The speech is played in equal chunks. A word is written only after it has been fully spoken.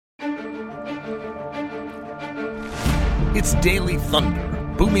It's Daily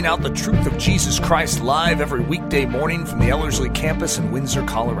Thunder, booming out the truth of Jesus Christ live every weekday morning from the Ellerslie campus in Windsor,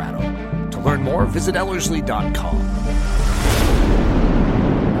 Colorado. To learn more, visit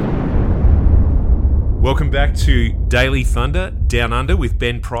Ellerslie.com. Welcome back to Daily Thunder, Down Under with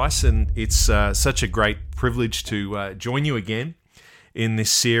Ben Price, and it's such a great privilege to join you again in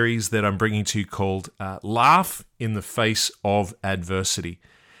this series that I'm bringing to you called Laugh in the Face of Adversity.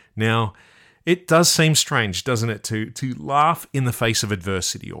 Now, it does seem strange, doesn't it, to laugh in the face of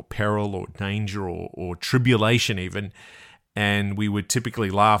adversity or peril or danger or tribulation even. And we would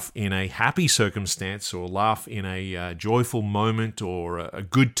typically laugh in a happy circumstance or laugh in a joyful moment or a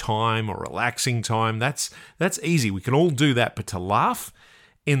good time or relaxing time. That's easy. We can all do that. But to laugh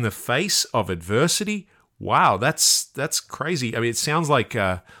in the face of adversity, wow, that's crazy. I mean, it sounds like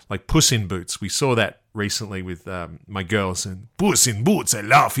Puss in Boots. We saw that recently with my girls, and Puss in Boots, I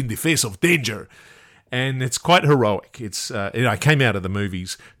laugh in the face of danger. And it's quite heroic. I came out of the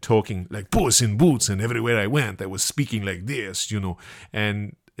movies talking like Puss in Boots, and everywhere I went, I was speaking like this,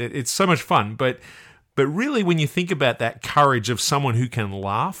 and it's so much fun. But really, when you think about that courage of someone who can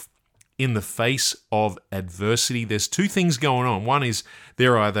laugh in the face of adversity, there's two things going on. One is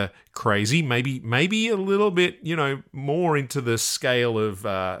they're either crazy, maybe a little bit, more into the scale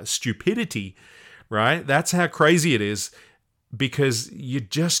of stupidity, right? That's how crazy it is, because you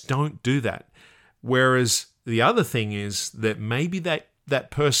just don't do that. Whereas the other thing is that maybe that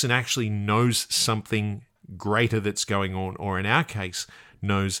person actually knows something greater that's going on, or in our case,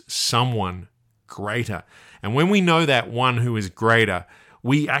 knows someone greater. And when we know that one who is greater,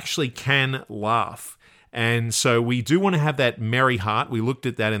 we actually can laugh. And so we do want to have that merry heart. We looked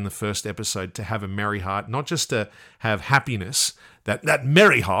at that in the first episode, to have a merry heart, not just to have happiness, that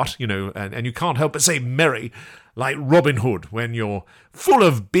merry heart, and you can't help but say merry, like Robin Hood. When you're full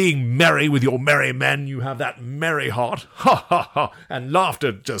of being merry with your merry men, you have that merry heart, ha ha ha, and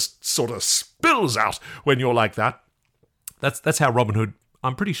laughter just sort of spills out when you're like that. That's how Robin Hood,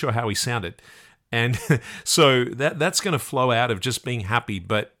 I'm pretty sure how he sounded. And so that's going to flow out of just being happy.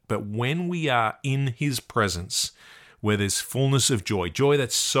 But when we are in his presence, where there's fullness of joy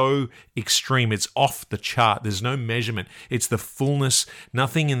that's so extreme, it's off the chart, there's no measurement, it's the fullness,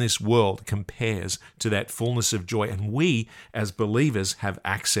 nothing in this world compares to that fullness of joy. And we, as believers, have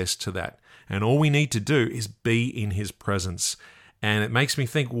access to that. And all we need to do is be in his presence. And it makes me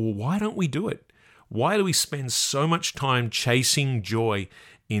think, well, why don't we do it? Why do we spend so much time chasing joy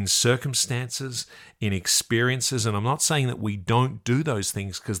in circumstances, in experiences? And I'm not saying that we don't do those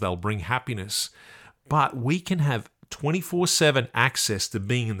things, because they'll bring happiness, but we can have 24/7 access to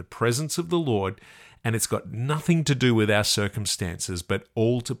being in the presence of the Lord, and it's got nothing to do with our circumstances, but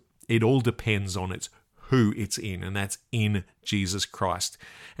it all depends on who it's in, and that's in Jesus Christ.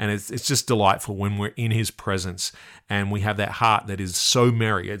 And it's just delightful when we're in his presence and we have that heart that is so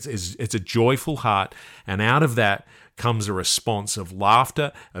merry. It's a joyful heart, and out of that comes a response of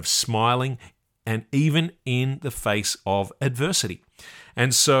laughter, of smiling, and even in the face of adversity.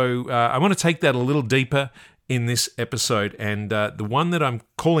 And so I want to take that a little deeper in this episode, and the one that I'm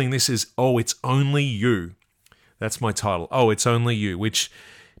calling this is, Oh, It's Only You. That's my title, Oh, It's Only You, which,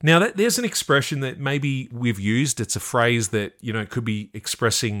 now there's an expression that maybe we've used. It's a phrase that, could be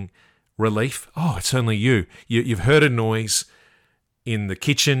expressing relief. Oh, it's only you. You've heard a noise in the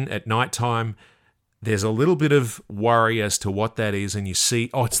kitchen at nighttime. There's a little bit of worry as to what that is, and you see,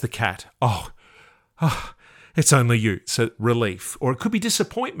 oh, it's the cat. Oh, it's only you. So relief. Or it could be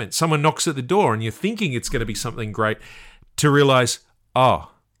disappointment. Someone knocks at the door and you're thinking it's going to be something great, to realize,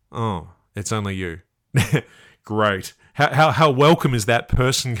 oh, it's only you. Great. How welcome is that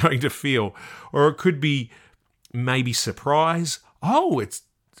person going to feel? Or it could be maybe surprise. Oh, it's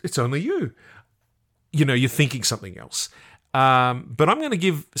only you. You're thinking something else. But I'm going to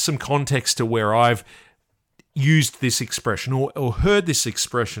give some context to where I've used this expression or heard this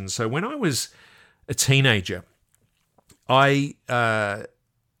expression. So when I was a teenager, I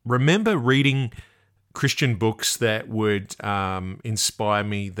remember reading Christian books that would inspire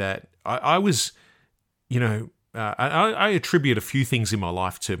me, that I was, I attribute a few things in my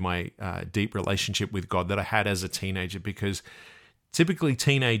life to my deep relationship with God that I had as a teenager, because typically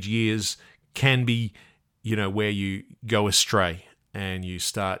teenage years can be, where you go astray and you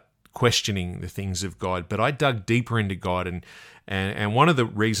start questioning the things of God. But I dug deeper into God, and one of the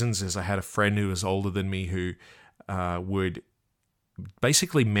reasons is I had a friend who was older than me who would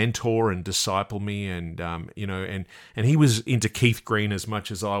basically mentor and disciple me, and he was into Keith Green as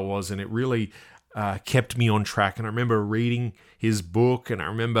much as I was, and it really kept me on track. And I remember reading his book, and I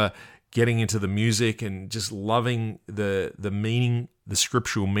remember getting into the music and just loving the meaning, the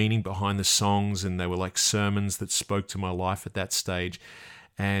scriptural meaning behind the songs, and they were like sermons that spoke to my life at that stage.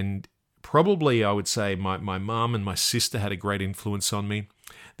 And probably I would say my mum and my sister had a great influence on me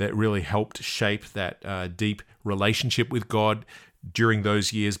that really helped shape that deep relationship with God during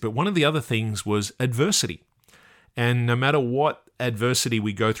those years. But one of the other things was adversity. And no matter what adversity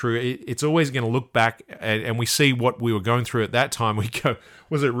we go through, it's always going to look back and we see what we were going through at that time. We go,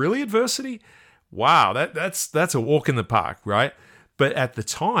 was it really adversity? Wow, that's a walk in the park, right? But at the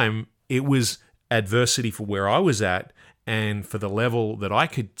time, it was adversity for where I was at and for the level that I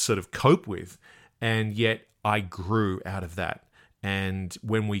could sort of cope with. And yet I grew out of that. And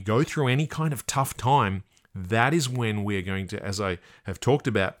when we go through any kind of tough time, that is when we're going to, as I have talked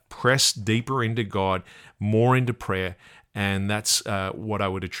about, press deeper into God, more into prayer, and that's what I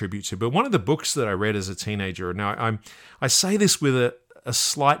would attribute to. But one of the books that I read as a teenager, now I say this with a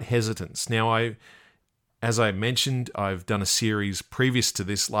slight hesitance. Now, as I mentioned, I've done a series previous to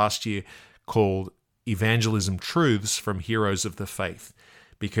this last year called Evangelism Truths from Heroes of the Faith,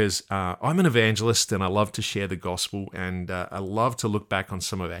 because I'm an evangelist and I love to share the gospel, and I love to look back on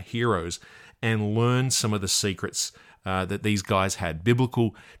some of our heroes and learn some of the secrets that these guys had,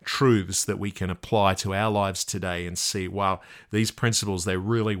 biblical truths that we can apply to our lives today and see, wow, these principles, they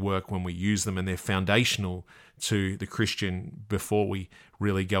really work when we use them, and they're foundational to the Christian before we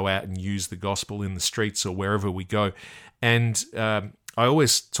really go out and use the gospel in the streets or wherever we go. And I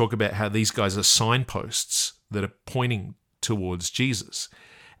always talk about how these guys are signposts that are pointing towards Jesus.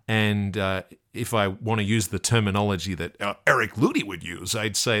 And if I want to use the terminology that Eric Ludy would use,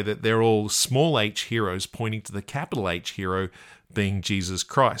 I'd say that they're all small h heroes pointing to the capital H hero being Jesus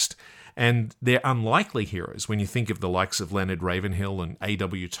Christ. And they're unlikely heroes when you think of the likes of Leonard Ravenhill and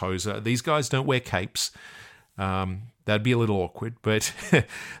A.W. Tozer. These guys don't wear capes. That'd be a little awkward, but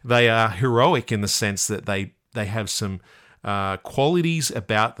they are heroic in the sense that they have some qualities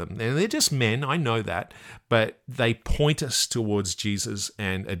about them. And they're just men, I know that, but they point us towards Jesus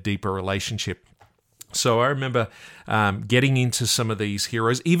and a deeper relationship. So I remember getting into some of these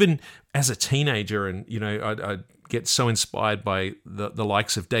heroes, even as a teenager, and I'd get so inspired by the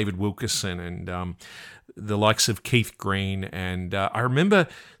likes of David Wilkerson and the likes of Keith Green. And I remember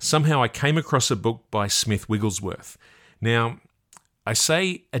somehow I came across a book by Smith Wigglesworth. Now, I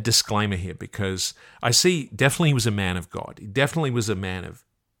say a disclaimer here because I see definitely he was a man of God. He definitely was a man of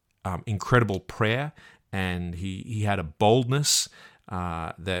incredible prayer, and he had a boldness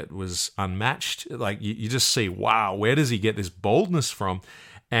that was unmatched. Like you just see, wow, where does he get this boldness from?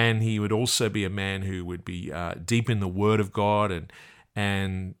 And he would also be a man who would be deep in the Word of God,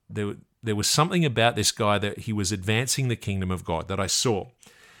 and there was something about this guy that he was advancing the kingdom of God that I saw.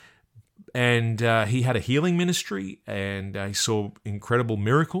 And he had a healing ministry, and he saw incredible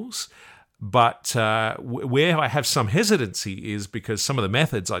miracles. But where I have some hesitancy is because some of the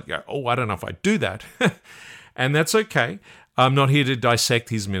methods I'd go, I don't know if I'd do that. And that's okay. I'm not here to dissect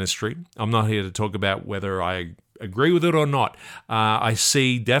his ministry. I'm not here to talk about whether I agree with it or not. I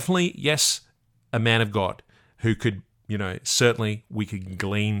see definitely, yes, a man of God who could, certainly we could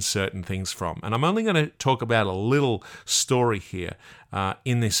glean certain things from. And I'm only going to talk about a little story here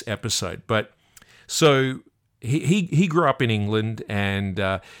in this episode. But so he grew up in England, and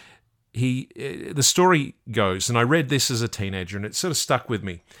the story goes, and I read this as a teenager, and it sort of stuck with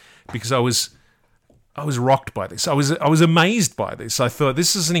me because I was rocked by this. I was amazed by this. I thought,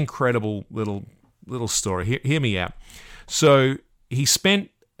 this is an incredible little story. Hear me out. So he spent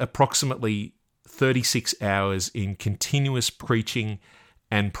approximately 36 hours in continuous preaching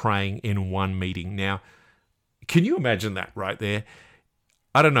and praying in one meeting. Now, can you imagine that right there?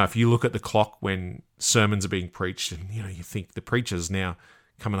 I don't know if you look at the clock when sermons are being preached, and you think the preacher's now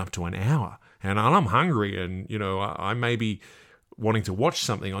coming up to an hour, and I'm hungry, and I may be wanting to watch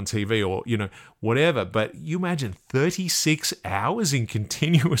something on TV or whatever, but you imagine 36 hours in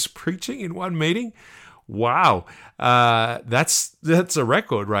continuous preaching in one meeting. Wow, that's a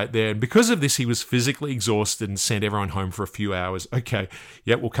record right there. And because of this, he was physically exhausted and sent everyone home for a few hours. Okay,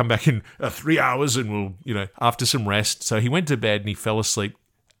 yeah, we'll come back in 3 hours and we'll, after some rest. So he went to bed and he fell asleep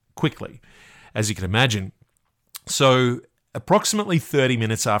quickly, as you can imagine. So approximately 30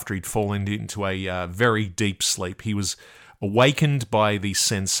 minutes after he'd fallen into a very deep sleep, he was awakened by the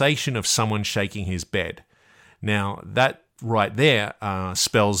sensation of someone shaking his bed. Now, that right there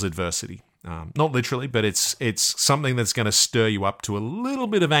spells adversity. Not literally, but it's something that's going to stir you up to a little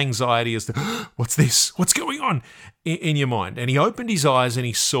bit of anxiety as to, what's this? What's going on in your mind? And he opened his eyes and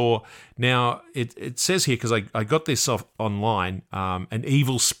he saw, now it says here, because I got this off online, an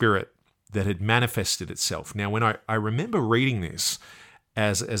evil spirit that had manifested itself. Now, when I remember reading this,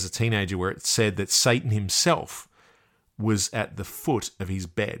 as a teenager where it said that Satan himself was at the foot of his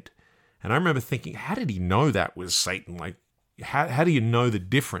bed. And I remember thinking, how did he know that was Satan? Like, how do you know the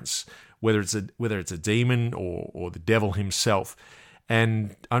difference, whether it's a demon or the devil himself?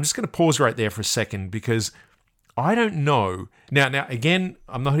 And I'm just going to pause right there for a second, because I don't know. Now, again,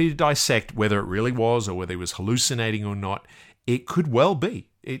 I'm not here to dissect whether it really was or whether he was hallucinating or not. It could well be.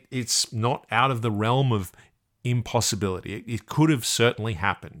 It's not out of the realm of impossibility. It could have certainly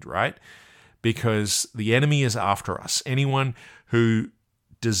happened, right? Because the enemy is after us. Anyone who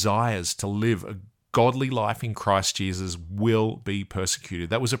desires to live a godly life in Christ Jesus will be persecuted.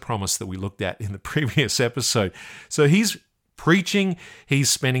 That was a promise that we looked at in the previous episode. So he's preaching,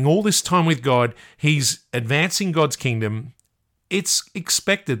 he's spending all this time with God, he's advancing God's kingdom. It's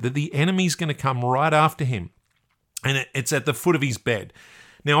expected that the enemy's going to come right after him, and it's at the foot of his bed.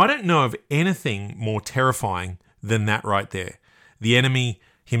 Now, I don't know of anything more terrifying than that right there. The enemy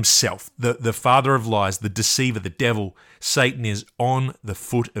himself, the father of lies, the deceiver, the devil, Satan, is on the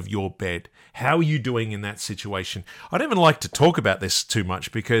foot of your bed. How are you doing in that situation? I don't even like to talk about this too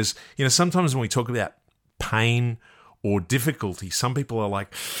much because, sometimes when we talk about pain or difficulty, some people are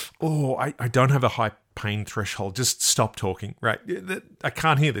like, oh, I don't have a high pain threshold. Just stop talking, right? I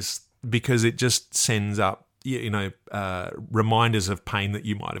can't hear this, because it just sends up, reminders of pain that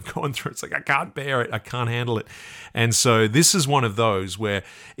you might have gone through. It's like, I can't bear it. I can't handle it. And so this is one of those where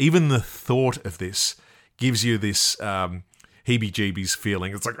even the thought of this gives you this heebie-jeebies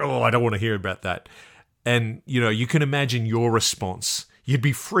feeling. It's like, oh, I don't want to hear about that. And, you can imagine your response. You'd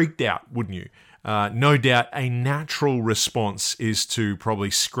be freaked out, wouldn't you? No doubt a natural response is to probably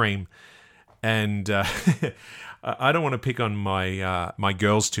scream. And I don't want to pick on my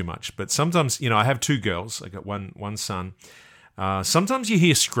girls too much, but sometimes, I have two girls. I got one son. Sometimes you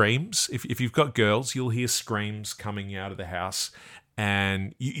hear screams. If you've got girls, you'll hear screams coming out of the house,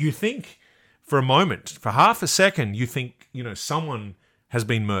 and you think for a moment, for half a second, you think someone has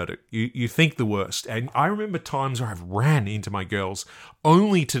been murdered. You think the worst. And I remember times where I've ran into my girls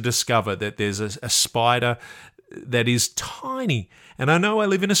only to discover that there's a spider that is tiny. And I know I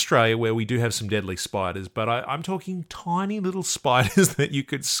live in Australia where we do have some deadly spiders, but I'm talking tiny little spiders that you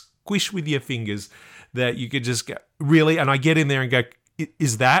could squish with your fingers, that you could just go, really? And I get in there and go,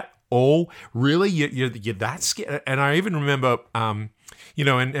 is that all? Really? You're that scared? And I even remember, and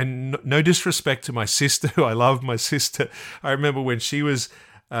no disrespect to my sister, who I love my sister. I remember when she was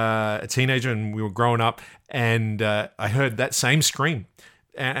a teenager and we were growing up, and I heard that same scream.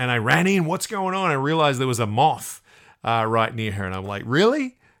 And I ran in, what's going on? I realized there was a moth right near her. And I'm like,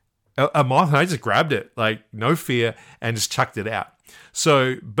 really? A moth? And I just grabbed it, like no fear, and just chucked it out.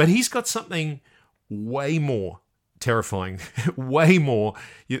 So, but he's got something way more terrifying, way more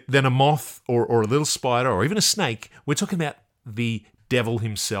than a moth or a little spider or even a snake. We're talking about the devil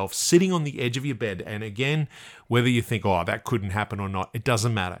himself sitting on the edge of your bed. And again, whether you think, oh, that couldn't happen or not, it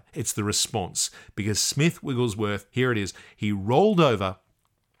doesn't matter. It's the response. Because Smith Wigglesworth, here it is, he rolled over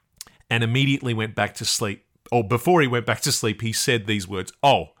and immediately went back to sleep. Or before he went back to sleep, he said these words,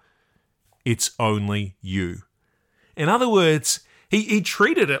 oh, it's only you. In other words, he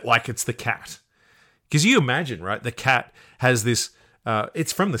treated it like it's the cat. Because you imagine, right, the cat has this,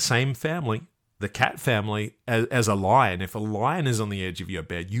 it's from the same family, the cat family, as a lion. If a lion is on the edge of your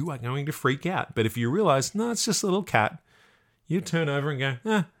bed, you are going to freak out. But if you realize, no, it's just a little cat, you turn over and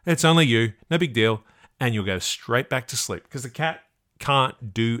go, it's only you, no big deal. And you'll go straight back to sleep. Because the cat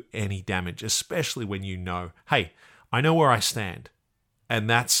can't do any damage, especially when you know, hey, I know where I stand. And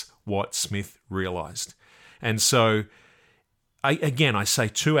that's what Smith realized. And so, I say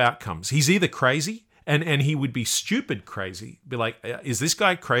two outcomes. He's either crazy, and he would be stupid crazy. Be like, is this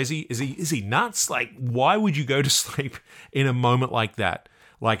guy crazy? Is he nuts? Like, why would you go to sleep in a moment like that?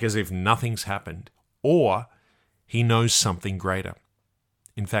 Like as if nothing's happened. Or he knows something greater.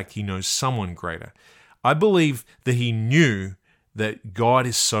 In fact, he knows someone greater. I believe that he knew that God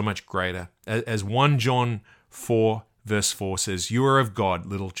is so much greater. As 1 John 4 verse 4 says, you are of God,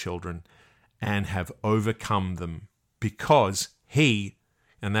 little children, and have overcome them, because he,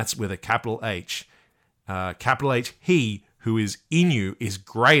 and that's with a capital H, he who is in you is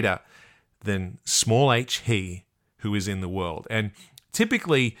greater than small h, he who is in the world. And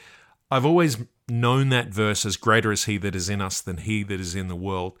typically, I've always known that verse as greater is he that is in us than he that is in the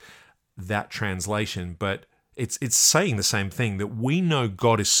world, that translation, but it's saying the same thing, that we know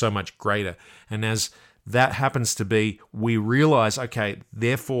God is so much greater. And as that happens to be, we realize, okay,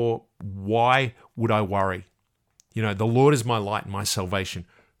 therefore, why would I worry? The Lord is my light and my salvation.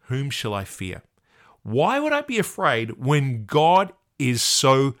 Whom shall I fear? Why would I be afraid when God is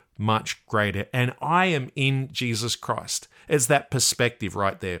so much greater, and I am in Jesus Christ. It's that perspective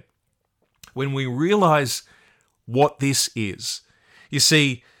right there. When we realize what this is, you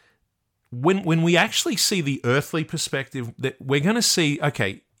see, when we actually see the earthly perspective, that we're going to see,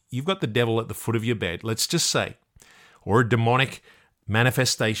 okay, you've got the devil at the foot of your bed, let's just say, or a demonic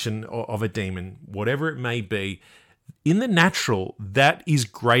manifestation of a demon, whatever it may be. In the natural, that is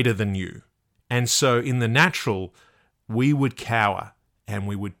greater than you. And so in the natural, we would cower and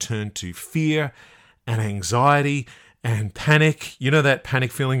we would turn to fear and anxiety and panic. You know that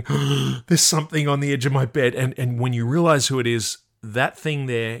panic feeling, there's something on the edge of my bed. And when you realize who it is, that thing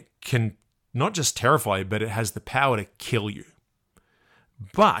there can not just terrify you, but it has the power to kill you.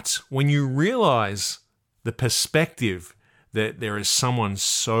 But when you realize the perspective that there is someone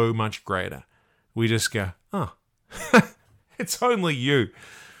so much greater, we just go, oh, it's only you.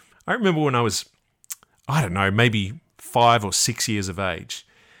 I remember when I was, I don't know, maybe 5 or 6 years of age,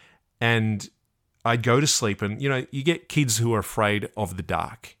 and I'd go to sleep, and you get kids who are afraid of the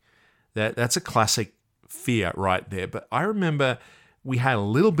dark. That's a classic fear right there. But I remember we had a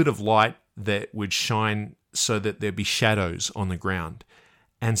little bit of light that would shine so that there'd be shadows on the ground.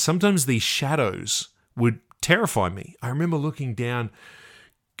 And sometimes these shadows would terrify me. I remember looking down,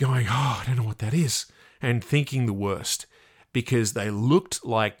 going, oh, I don't know what that is, and thinking the worst, because they looked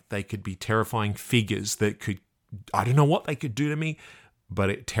like they could be terrifying figures that could, I don't know what they could do to me, but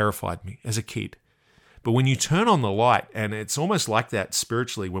it terrified me as a kid. But when you turn on the light, and it's almost like that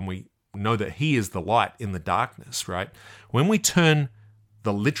spiritually when we know that He is the light in the darkness, right? When we turn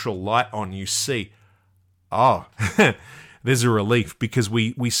the literal light on, you see, oh, there's a relief, because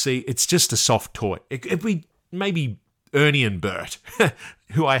we see it's just a soft toy. It'd be maybe Ernie and Bert,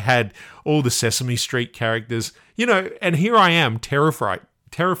 who I had all the Sesame Street characters, and here I am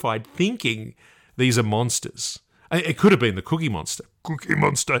terrified thinking these are monsters. It could have been the Cookie Monster.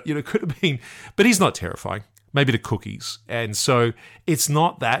 It could have been, but he's not terrifying. Maybe the cookies. And so it's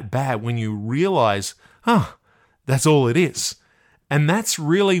not that bad when you realize, that's all it is. And that's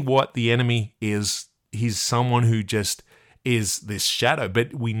really what the enemy is. He's someone who just is this shadow,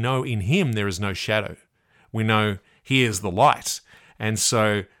 but we know in him there is no shadow. We know he is the light. And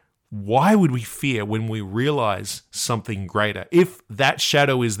so why would we fear when we realize something greater? If that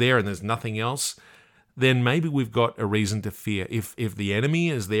shadow is there and there's nothing else, then maybe we've got a reason to fear. If the enemy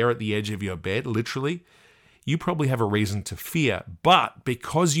is there at the edge of your bed, literally, you probably have a reason to fear. But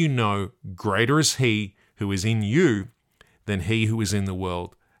because you know greater is he who is in you than he who is in the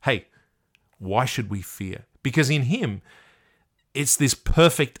world, hey, why should we fear? Because in him, it's this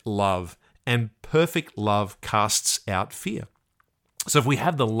perfect love, and perfect love casts out fear. So if we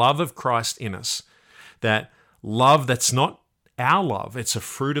have the love of Christ in us, that love that's not our love, it's a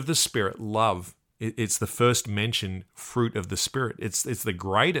fruit of the Spirit, love. It's the first mentioned fruit of the Spirit. It's the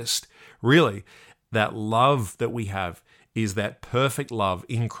greatest, really. That love that we have is that perfect love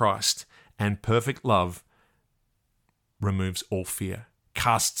in Christ, and perfect love removes all fear,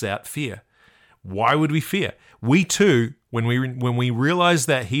 casts out fear. Why would we fear? We too, when we realize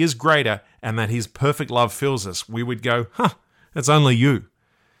that he is greater and that his perfect love fills us, we would go, it's only you.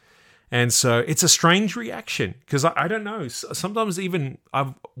 And so it's a strange reaction, because I don't know. Sometimes even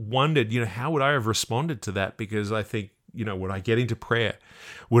I've wondered, how would I have responded to that? Because I think, would I get into prayer?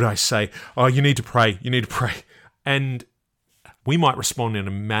 Would I say, oh, you need to pray, And we might respond in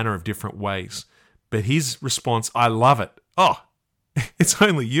a manner of different ways. But his response, I love it. Oh, it's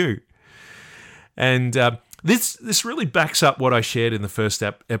only you. And this really backs up what I shared in the first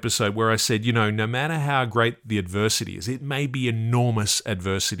episode, where I said, no matter how great the adversity is, it may be enormous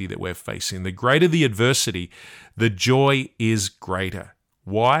adversity that we're facing. The greater the adversity, the joy is greater.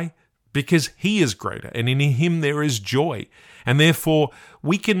 Why? Because he is greater, and in him there is joy. And therefore,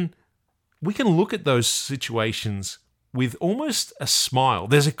 we can look at those situations with almost a smile.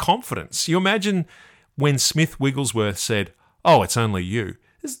 There's a confidence. You imagine when Smith Wigglesworth said, oh, it's only you.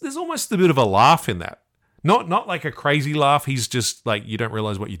 There's almost a bit of a laugh in that. Not like a crazy laugh. He's just like, you don't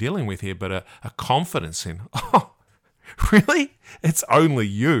realize what you're dealing with here, but a confidence in, oh, really? It's only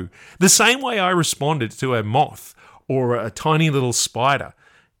you. The same way I responded to a moth or a tiny little spider.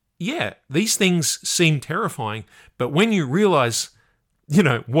 Yeah, these things seem terrifying, but when you realize,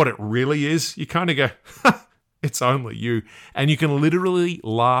 what it really is, you kind of go, it's only you. And you can literally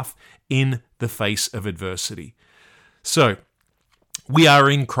laugh in the face of adversity. So, we are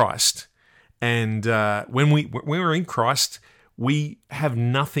in Christ. And when we're in Christ, we have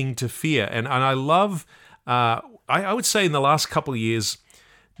nothing to fear. And I love, I would say in the last couple of years,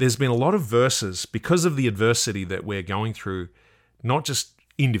 there's been a lot of verses because of the adversity that we're going through, not just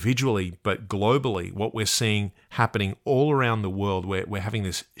individually, but globally, what we're seeing happening all around the world, where we're having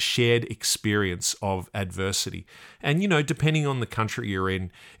this shared experience of adversity. And, depending on the country you're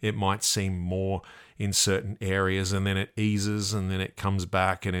in, it might seem more in certain areas, and then it eases, and then it comes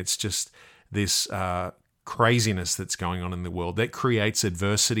back, and it's just this craziness that's going on in the world that creates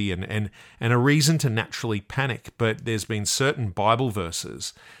adversity and a reason to naturally panic. But there's been certain Bible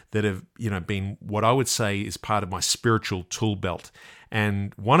verses that have been what I would say is part of my spiritual tool belt.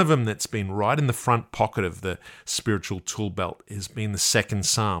 And one of them that's been right in the front pocket of the spiritual tool belt has been the second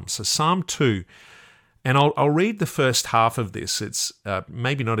Psalm. So Psalm 2, and I'll read the first half of this. It's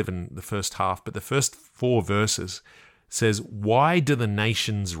maybe not even the first half, but the first 4 verses says, "Why do the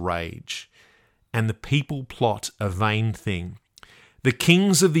nations rage, and the people plot a vain thing? The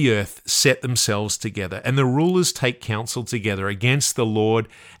kings of the earth set themselves together, and the rulers take counsel together against the Lord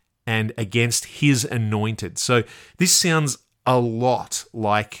and against his anointed." So this sounds a lot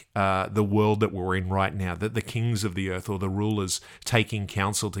like the world that we're in right now, that the kings of the earth or the rulers taking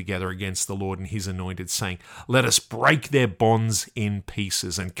counsel together against the Lord and his anointed, saying, "Let us break their bonds in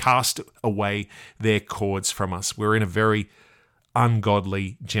pieces and cast away their cords from us." We're in a very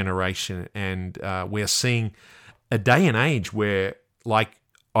ungodly generation, and we're seeing a day and age where, like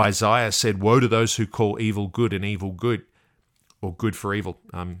Isaiah said, "Woe to those who call evil good and evil good," or good for evil,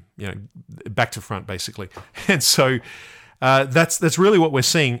 back to front, basically. And so that's really what we're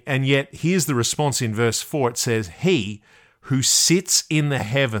seeing. And yet, here's the response in verse 4. It says, "He who sits in the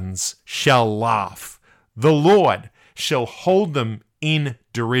heavens shall laugh. The Lord shall hold them in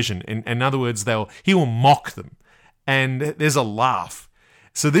derision." In other words, he will mock them. And there's a laugh.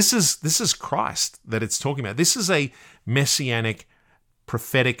 So this is Christ that it's talking about. This is a messianic,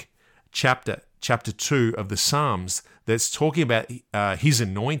 prophetic chapter 2 of the Psalms that's talking about his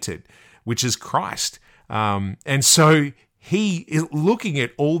anointed, which is Christ. And so he is looking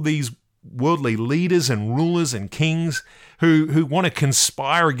at all these worldly leaders and rulers and kings who want to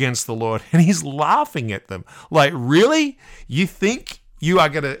conspire against the Lord, and he's laughing at them. Like, really? You think you are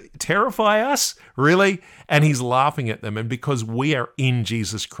going to terrify us? Really? And he's laughing at them. And because we are in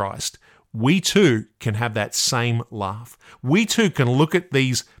Jesus Christ, we too can have that same laugh. We too can look at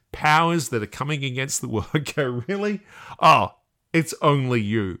these powers that are coming against the world and go, "Really? Oh, it's only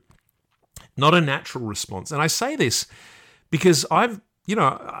you." Not a natural response. And I say this because I'm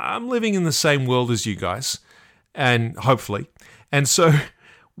living in the same world as you guys, and hopefully. And so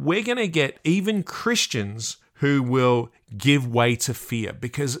we're going to get even Christians who will give way to fear,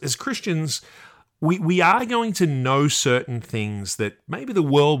 because as Christians, we are going to know certain things that maybe the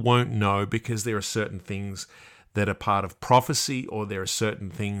world won't know, because there are certain things that are part of prophecy, or there are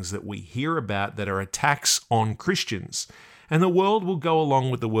certain things that we hear about that are attacks on Christians. And the world will go along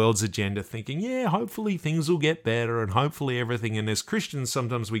with the world's agenda, thinking, yeah, hopefully things will get better and hopefully everything. And as Christians,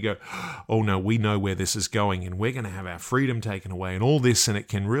 sometimes we go, oh no, we know where this is going and we're going to have our freedom taken away and all this. And it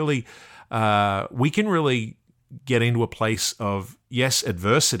can really, we can really get into a place of, yes,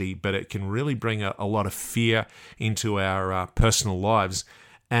 adversity, but it can really bring a lot of fear into our personal lives.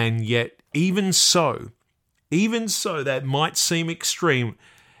 And yet, even so, that might seem extreme.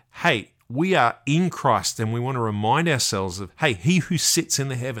 Hey, we are in Christ, and we want to remind ourselves of, hey, he who sits in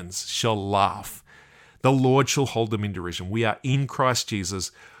the heavens shall laugh. The Lord shall hold them in derision. We are in Christ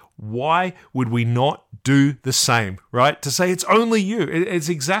Jesus. Why would we not do the same, right? To say it's only you. It's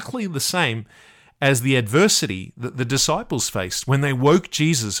exactly the same as the adversity that the disciples faced when they woke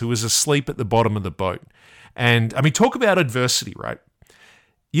Jesus, who was asleep at the bottom of the boat. And I mean, talk about adversity, right?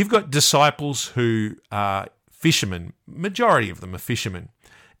 You've got disciples who are fishermen. Majority of them are fishermen.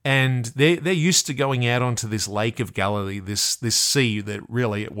 And they're used to going out onto this Lake of Galilee, this sea that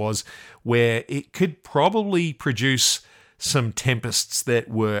really it was, where it could probably produce some tempests that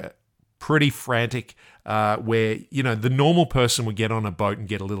were pretty frantic, where, the normal person would get on a boat and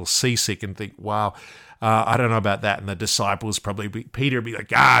get a little seasick and think, wow, I don't know about that. And the disciples Peter would be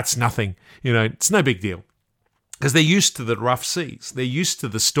like, it's nothing, it's no big deal. Because they're used to the rough seas. They're used to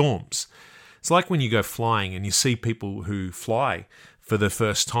the storms. It's like when you go flying and you see people who fly for the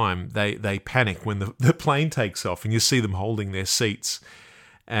first time, they panic when the plane takes off and you see them holding their seats.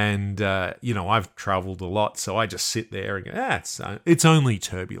 And, I've traveled a lot, so I just sit there and go, it's only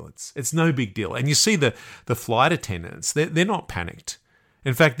turbulence. It's no big deal. And you see the flight attendants, they're not panicked.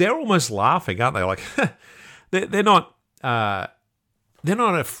 In fact, they're almost laughing, aren't they? Like, they're not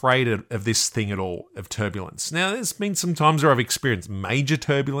afraid of this thing at all, of turbulence. Now, there's been some times where I've experienced major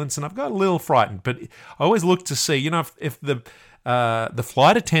turbulence and I've got a little frightened, but I always look to see, if the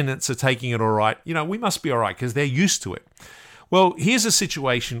flight attendants are taking it all right, we must be all right because they're used to it. Well, here's a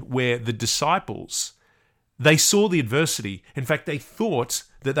situation where the disciples, They saw the adversity. In fact, they thought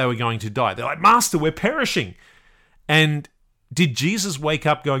that they were going to die. They're like, Master, we're perishing. And did Jesus wake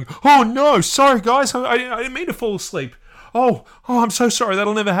up going, oh no, sorry guys, I didn't mean to fall asleep. Oh, I'm so sorry,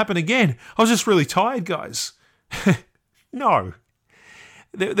 that'll never happen again. I was just really tired, guys. No.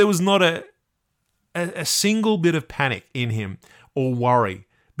 There was not a single bit of panic in him or worry,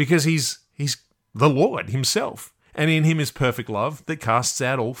 because he's the Lord himself. And in him is perfect love that casts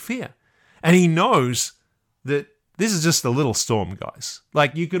out all fear. And he knows that this is just a little storm, guys.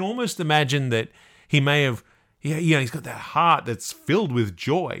 Like, you can almost imagine that he may have, he's got that heart that's filled with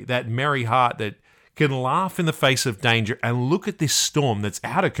joy, that merry heart that can laugh in the face of danger and look at this storm that's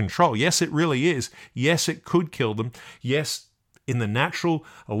out of control. Yes, it really is. Yes, it could kill them. Yes, in the natural,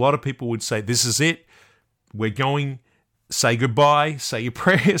 a lot of people would say, this is it. We're going, say goodbye, say your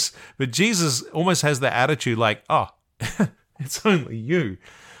prayers. But Jesus almost has the attitude like, oh, it's only you.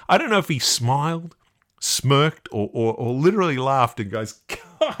 I don't know if he smiled, smirked, or literally laughed and goes,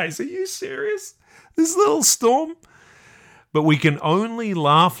 guys, are you serious? This little storm? But we can only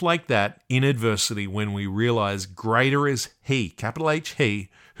laugh like that in adversity when we realize greater is he, capital H, he,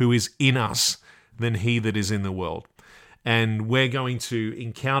 who is in us than he that is in the world. And we're going to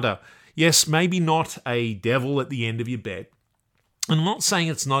encounter, yes, maybe not a devil at the end of your bed. I'm not saying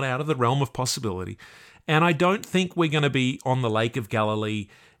it's not out of the realm of possibility. And I don't think we're going to be on the Lake of Galilee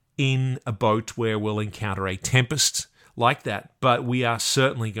in a boat where we'll encounter a tempest like that. But we are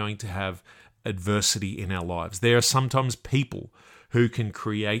certainly going to have adversity in our lives. There are sometimes people who can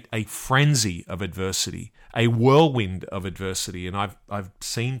create a frenzy of adversity, a whirlwind of adversity. And I've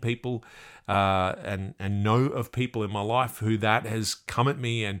seen people and know of people in my life who that has come at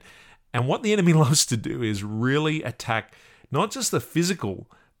me. And what the enemy loves to do is really attack not just the physical,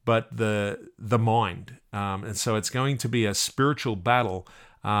 but the mind. And so it's going to be a spiritual battle.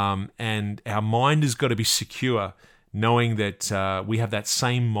 And our mind has got to be secure, knowing that we have that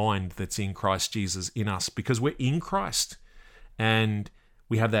same mind that's in Christ Jesus in us, because we're in Christ. And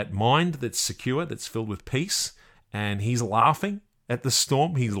we have that mind that's secure, that's filled with peace. And he's laughing at the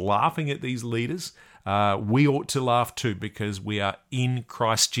storm. He's laughing at these leaders. We ought to laugh too, because we are in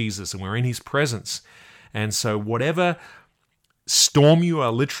Christ Jesus and we're in his presence. And so whatever storm you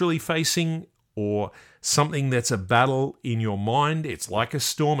are literally facing, or something that's a battle in your mind, it's like a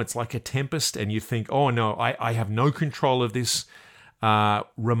storm, it's like a tempest, and you think, oh no, I have no control of this.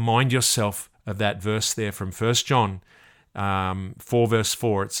 Remind yourself of that verse there from 1 John 4 verse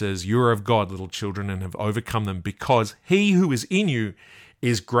 4. It says, you are of God, little children, and have overcome them, because he who is in you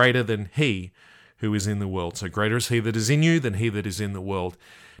is greater than he who is in the world. So greater is he that is in you than he that is in the world.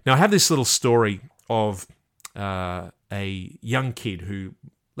 Now I have this little story of a young kid who,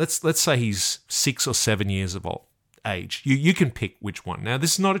 let's say he's 6 or 7 years of age. You can pick which one. Now,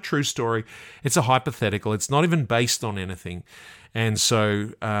 this is not a true story. It's a hypothetical. It's not even based on anything. And so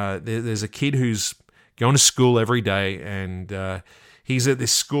there's a kid who's going to school every day, and he's at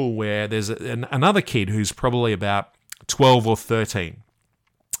this school where there's another kid who's probably about 12 or 13.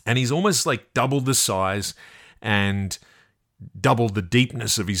 And he's almost like doubled the size and doubled the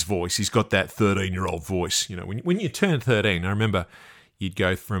deepness of his voice. He's got that 13-year-old voice. You know, when you turn 13, I remember you'd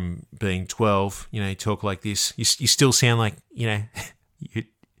go from being 12, you talk like this. You still sound like, you're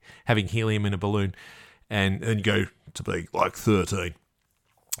having helium in a balloon, and go to be like 13.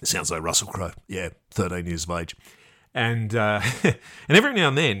 It sounds like Russell Crowe. Yeah, 13 years of age. And and every now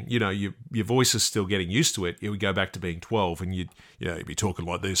and then, your voice is still getting used to it. It would go back to being 12, and you'd be talking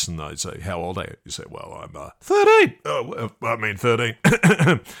like this, and they'd say, how old are you? You say, well, I'm 13. Oh, well, I mean 13.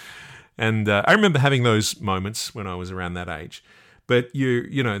 And I remember having those moments when I was around that age. But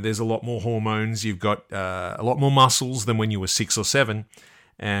there's a lot more hormones. You've got a lot more muscles than when you were 6 or 7,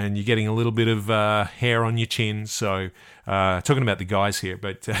 and you're getting a little bit of hair on your chin. So talking about the guys here,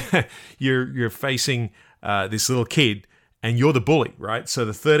 but you're facing this little kid, and you're the bully, right? So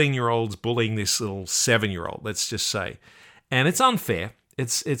the 13-year-old's bullying this little 7-year-old, let's just say, and it's unfair.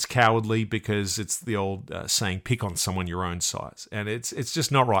 It's cowardly, because it's the old saying, pick on someone your own size. And it's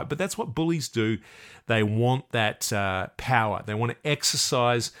just not right. But that's what bullies do. They want that power. They want to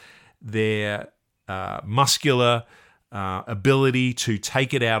exercise their muscular ability to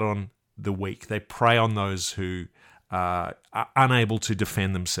take it out on the weak. They prey on those who are unable to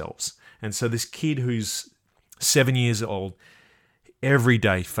defend themselves. And so this kid who's 7 years old every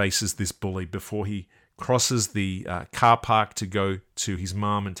day faces this bully before he crosses the car park to go to his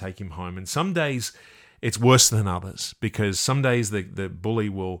mom and take him home. And some days it's worse than others, because some days the bully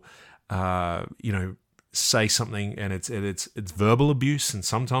will, say something, and it's verbal abuse, and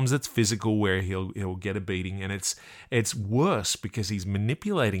sometimes it's physical, where he'll get a beating, and it's worse because he's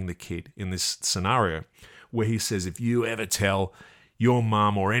manipulating the kid in this scenario, where he says, if you ever tell your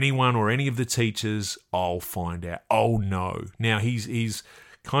mum or anyone or any of the teachers, I'll find out. Oh no. Now he's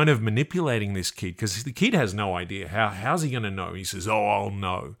kind of manipulating this kid because the kid has no idea. How's he going to know? He says, oh, I'll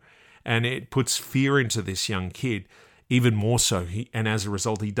know. And it puts fear into this young kid even more so. And as a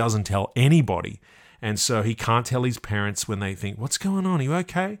result, he doesn't tell anybody. And so he can't tell his parents when they think, what's going on? Are you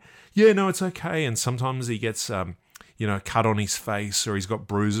okay? Yeah, no, it's okay. And sometimes he gets, a cut on his face, or he's got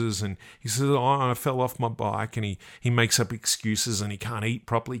bruises, and he says, oh, I fell off my bike, and he makes up excuses, and he can't eat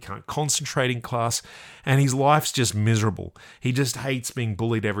properly, can't concentrate in class, and his life's just miserable. He just hates being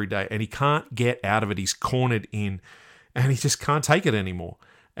bullied every day, and he can't get out of it. He's cornered in, and he just can't take it anymore.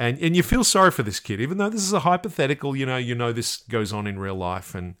 And you feel sorry for this kid, even though this is a hypothetical, you know this goes on in real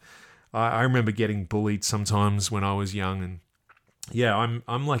life. And I remember getting bullied sometimes when I was young, and yeah,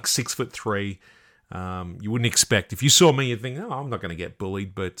 I'm like 6'3". You wouldn't expect, if you saw me, you'd think, oh, I'm not going to get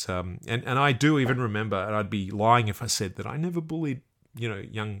bullied. But and I do even remember, and I'd be lying if I said that I never bullied,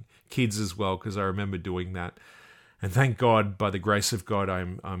 young kids as well, because I remember doing that. And thank God, by the grace of God,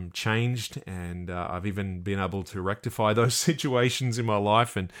 I'm changed, and I've even been able to rectify those situations in my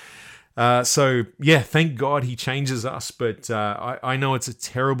life. And so, yeah, thank God he changes us. But I know it's a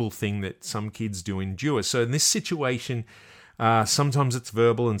terrible thing that some kids do endure. So in this situation, sometimes it's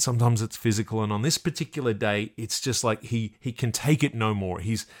verbal and sometimes it's physical. And on this particular day, it's just like he can take it no more.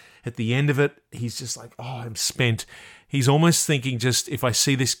 He's at the end of it. He's just like, oh, I'm spent. He's almost thinking, just if I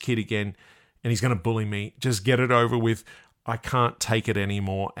see this kid again and he's going to bully me, just get it over with. I can't take it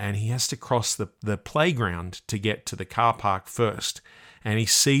anymore. And he has to cross the playground to get to the car park first. And he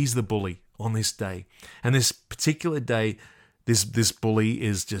sees the bully on this day. And this particular day, this bully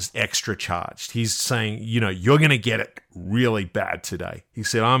is just extra charged. He's saying, you're going to get it really bad today. He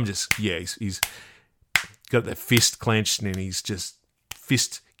said, he's got the fist clenched, and he's just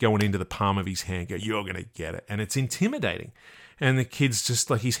fist going into the palm of his hand. You're going to get it. And it's intimidating. And the kid's just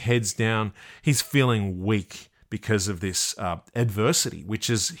like, his head's down. He's feeling weak because of this adversity, which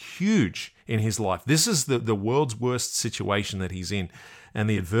is huge in his life. This is the world's worst situation that he's in. And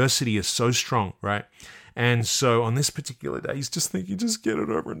the adversity is so strong, right? And so on this particular day, he's just thinking, just get it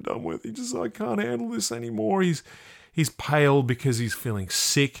over and done with. I can't handle this anymore. He's pale because he's feeling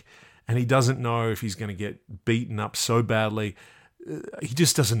sick, and he doesn't know if he's going to get beaten up so badly. He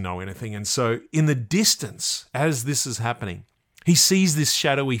just doesn't know anything. And so in the distance, as this is happening, he sees this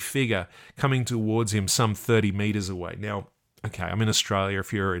shadowy figure coming towards him some 30 meters away. Now, okay, I'm in Australia.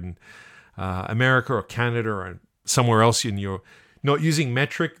 If you're in America or Canada or somewhere else and you're not using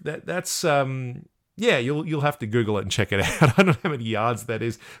metric, that's you'll have to Google it and check it out. I don't know how many yards that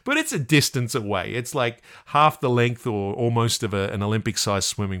is, but it's a distance away. It's like half the length or almost of an Olympic-sized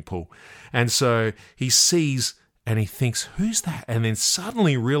swimming pool. And so he sees and he thinks, who's that? And then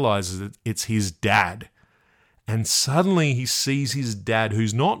suddenly realizes that it's his dad. And suddenly he sees his dad,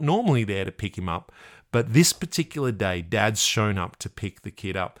 who's not normally there to pick him up, but this particular day, Dad's shown up to pick the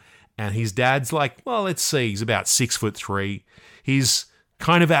kid up. And his dad's like, well, let's see, he's about 6'3". He's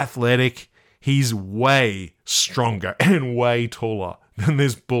kind of athletic. He's way stronger and way taller than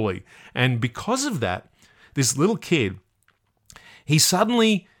this bully. And because of that, this little kid, he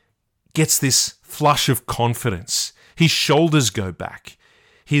suddenly gets this flush of confidence. His shoulders go back.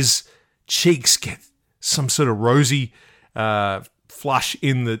 His cheeks get some sort of rosy flush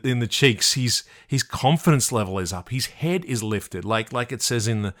in the cheeks. His confidence level is up. His head is lifted, like it says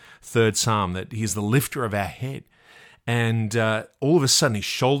in the 3rd Psalm, that he's the lifter of our head. And all of a sudden, his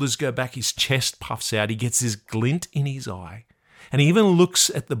shoulders go back, his chest puffs out, he gets this glint in his eye, and he even looks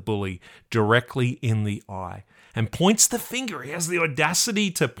at the bully directly in the eye and points the finger. He has the audacity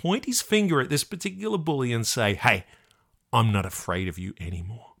to point his finger at this particular bully and say, hey, I'm not afraid of you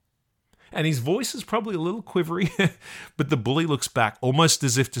anymore. And his voice is probably a little quivery, but the bully looks back almost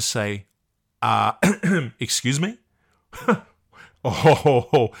as if to say, excuse me?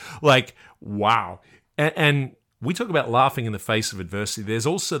 Like, wow. And we talk about laughing in the face of adversity. There's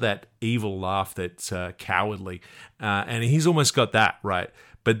also that evil laugh that's cowardly. And he's almost got that, right?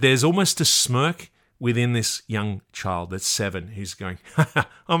 But there's almost a smirk within this young child that's 7. He's going,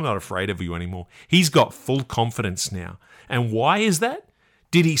 I'm not afraid of you anymore. He's got full confidence now. And why is that?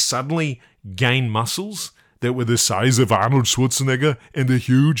 Did he suddenly gain muscles that were the size of Arnold Schwarzenegger and they're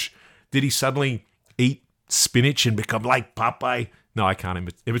huge? Did he suddenly eat spinach and become like Popeye? No, I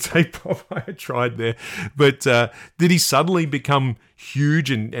can't imitate Popeye. I tried there. But did he suddenly become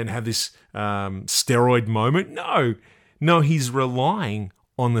huge and have this steroid moment? No, he's relying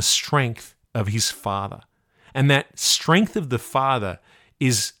on the strength of his father. And that strength of the father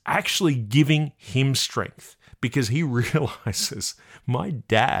is actually giving him strength, because he realizes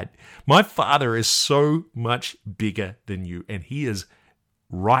my father is so much bigger than you, and he is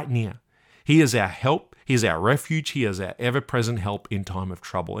right near. He is our help. He is our refuge. He is our ever-present help in time of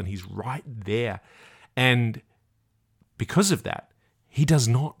trouble, and he's right there. And because of that, he does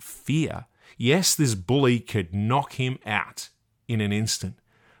not fear. Yes, this bully could knock him out in an instant,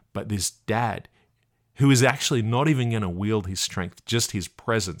 but this dad, who is actually not even going to wield his strength, just his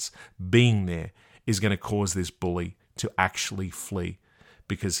presence being there, is going to cause this bully to actually flee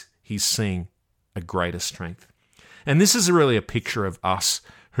because he's seeing a greater strength. And this is really a picture of us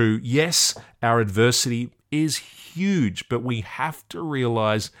who, yes, our adversity is huge, but we have to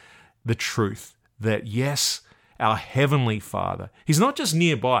realize the truth that, yes, our Heavenly Father, He's not just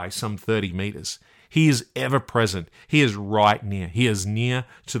nearby some 30 meters. He is ever present. He is right near. He is near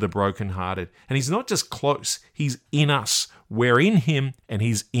to the brokenhearted. And He's not just close. He's in us. We're in Him and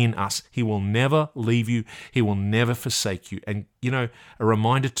He's in us. He will never leave you. He will never forsake you. And, a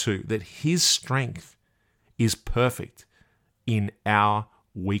reminder too, that His strength is perfect in our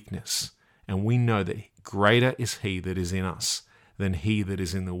weakness. And we know that greater is He that is in us than he that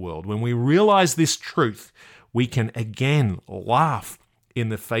is in the world. When we realize this truth, we can again laugh in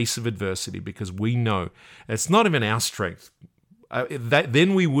the face of adversity because we know it's not even our strength.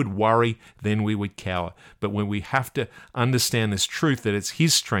 Then we would worry, then we would cower. But when we have to understand this truth that it's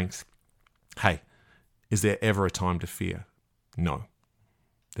His strength, hey, is there ever a time to fear? No,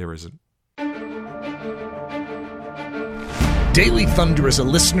 there isn't. Daily Thunder is a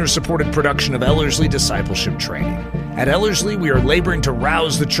listener-supported production of Ellerslie Discipleship Training. At Ellerslie, we are laboring to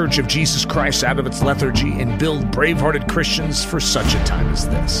rouse the Church of Jesus Christ out of its lethargy and build brave-hearted Christians for such a time as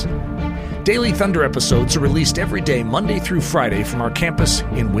this. Daily Thunder episodes are released every day, Monday through Friday, from our campus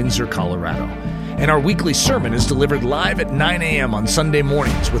in Windsor, Colorado. And our weekly sermon is delivered live at 9 a.m. on Sunday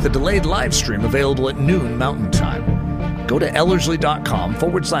mornings with a delayed live stream available at noon Mountain Time. Go to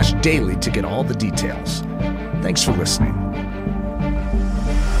Ellerslie.com/daily to get all the details. Thanks for listening.